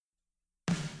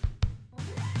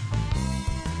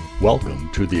Welcome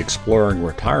to the Exploring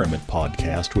Retirement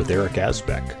podcast with Eric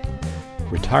Asbeck.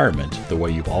 Retirement the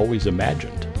way you've always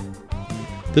imagined.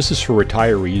 This is for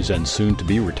retirees and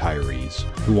soon-to-be retirees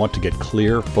who want to get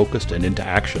clear, focused, and into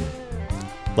action.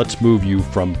 Let's move you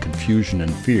from confusion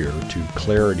and fear to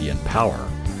clarity and power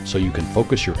so you can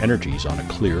focus your energies on a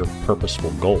clear, purposeful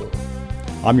goal.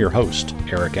 I'm your host,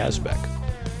 Eric Asbeck.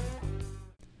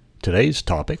 Today's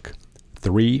topic,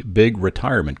 3 big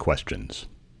retirement questions.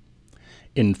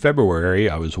 In February,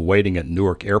 I was waiting at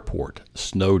Newark Airport,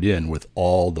 snowed in with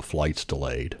all the flights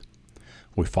delayed.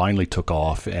 We finally took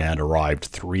off and arrived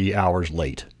 3 hours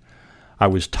late. I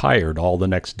was tired all the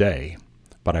next day,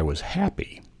 but I was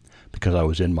happy because I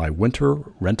was in my winter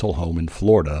rental home in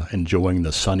Florida enjoying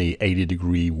the sunny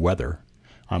 80-degree weather.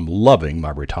 I'm loving my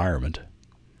retirement.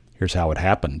 Here's how it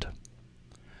happened.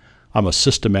 I'm a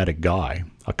systematic guy.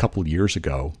 A couple years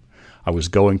ago, I was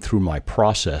going through my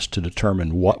process to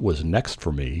determine what was next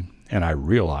for me, and I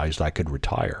realized I could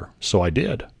retire, so I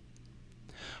did.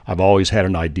 I've always had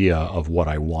an idea of what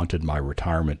I wanted my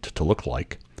retirement to look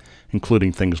like,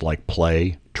 including things like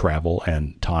play, travel,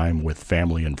 and time with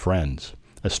family and friends,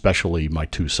 especially my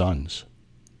 2 sons.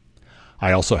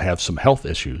 I also have some health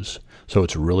issues, so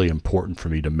it's really important for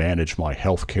me to manage my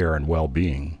health care and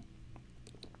well-being.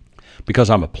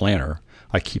 Because I'm a planner,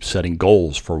 I keep setting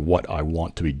goals for what I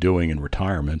want to be doing in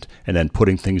retirement and then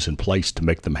putting things in place to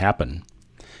make them happen.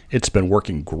 It's been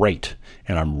working great,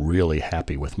 and I'm really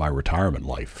happy with my retirement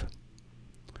life.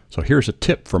 So here's a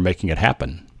tip for making it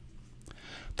happen.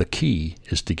 The key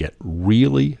is to get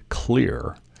really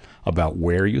clear about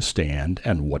where you stand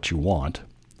and what you want,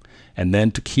 and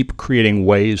then to keep creating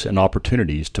ways and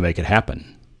opportunities to make it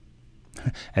happen.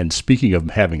 And speaking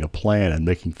of having a plan and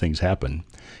making things happen,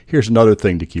 here's another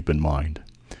thing to keep in mind.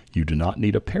 You do not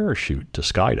need a parachute to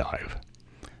skydive.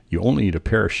 You only need a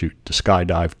parachute to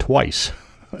skydive twice.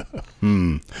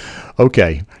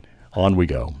 Okay, on we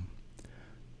go.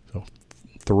 So,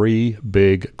 3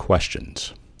 big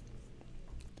questions.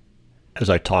 As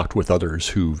I talked with others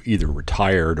who've either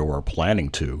retired or are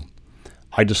planning to,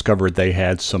 I discovered they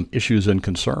had some issues and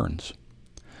concerns.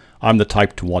 I'm the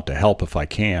type to want to help if I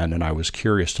can, and I was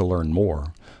curious to learn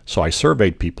more, so I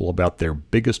surveyed people about their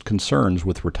biggest concerns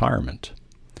with retirement.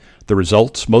 The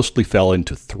results mostly fell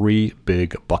into 3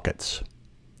 big buckets.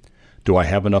 Do I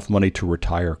have enough money to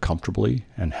retire comfortably,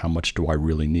 and how much do I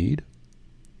really need?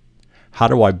 How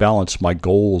do I balance my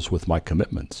goals with my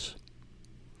commitments?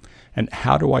 And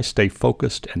how do I stay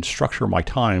focused and structure my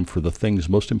time for the things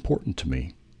most important to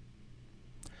me?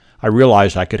 I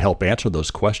realized I could help answer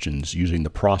those questions using the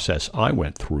process I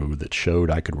went through that showed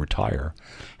I could retire,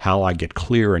 how I get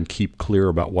clear and keep clear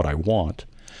about what I want,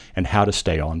 and how to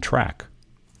stay on track.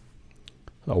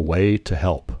 A way to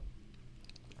help.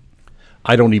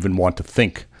 I don't even want to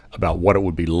think about what it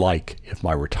would be like if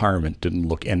my retirement didn't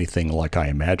look anything like I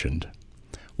imagined.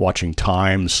 Watching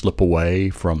time slip away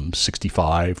from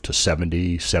 65 to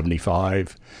 70,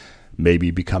 75,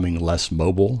 maybe becoming less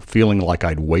mobile, feeling like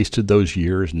I'd wasted those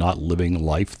years not living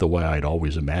life the way I'd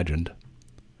always imagined.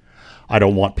 I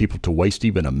don't want people to waste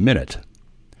even a minute.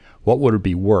 What would it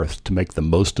be worth to make the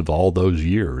most of all those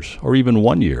years, or even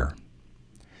 1 year?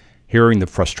 Hearing the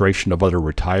frustration of other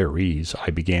retirees, I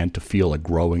began to feel a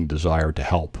growing desire to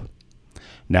help.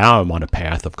 Now I'm on a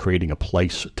path of creating a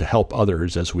place to help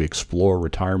others as we explore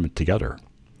retirement together.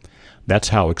 That's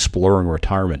how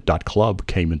ExploringRetirement.club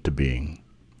came into being.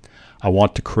 I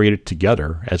want to create it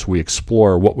together as we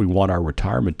explore what we want our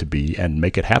retirement to be and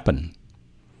make it happen.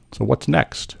 So what's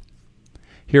next?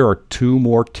 Here are 2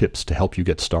 more tips to help you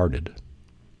get started.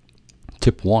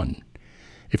 Tip 1.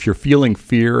 If you're feeling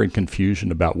fear and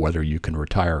confusion about whether you can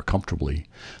retire comfortably,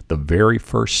 the very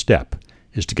first step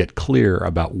is to get clear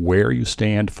about where you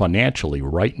stand financially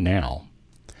right now.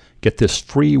 Get this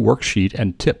free worksheet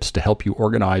and tips to help you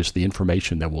organize the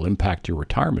information that will impact your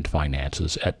retirement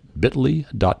finances at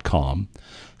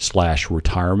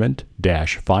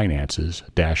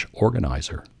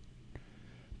bit.ly.com/retirement-finances-organizer.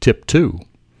 Tip 2.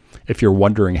 If you're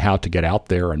wondering how to get out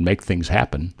there and make things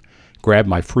happen, grab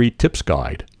my free tips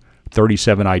guide,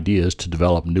 37 ideas to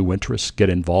develop new interests,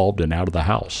 get involved, and out of the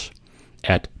house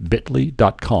at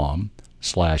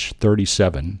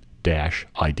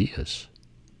bit.ly.com/37-ideas.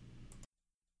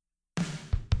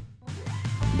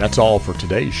 That's all for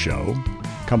today's show.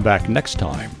 Come back next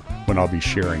time when I'll be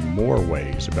sharing more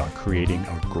ways about creating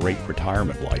a great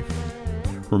retirement life.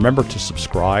 Remember to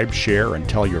subscribe, share, and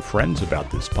tell your friends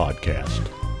about this podcast.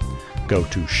 Go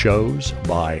to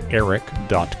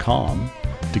showsbyeric.com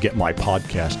to get my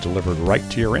podcast delivered right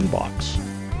to your inbox.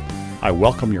 I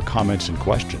welcome your comments and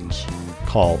questions.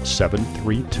 Call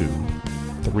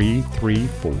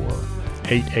 732-334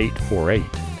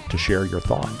 8848 to share your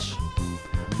thoughts.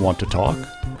 Want to talk?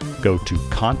 Go to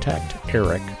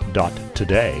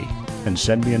contacteric.today and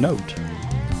send me a note.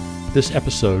 This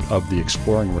episode of the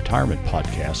Exploring Retirement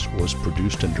podcast was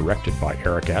produced and directed by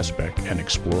Eric Asbeck and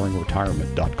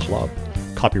exploringretirement.club.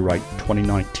 Copyright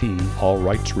 2019, all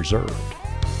rights reserved.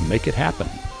 Make it happen.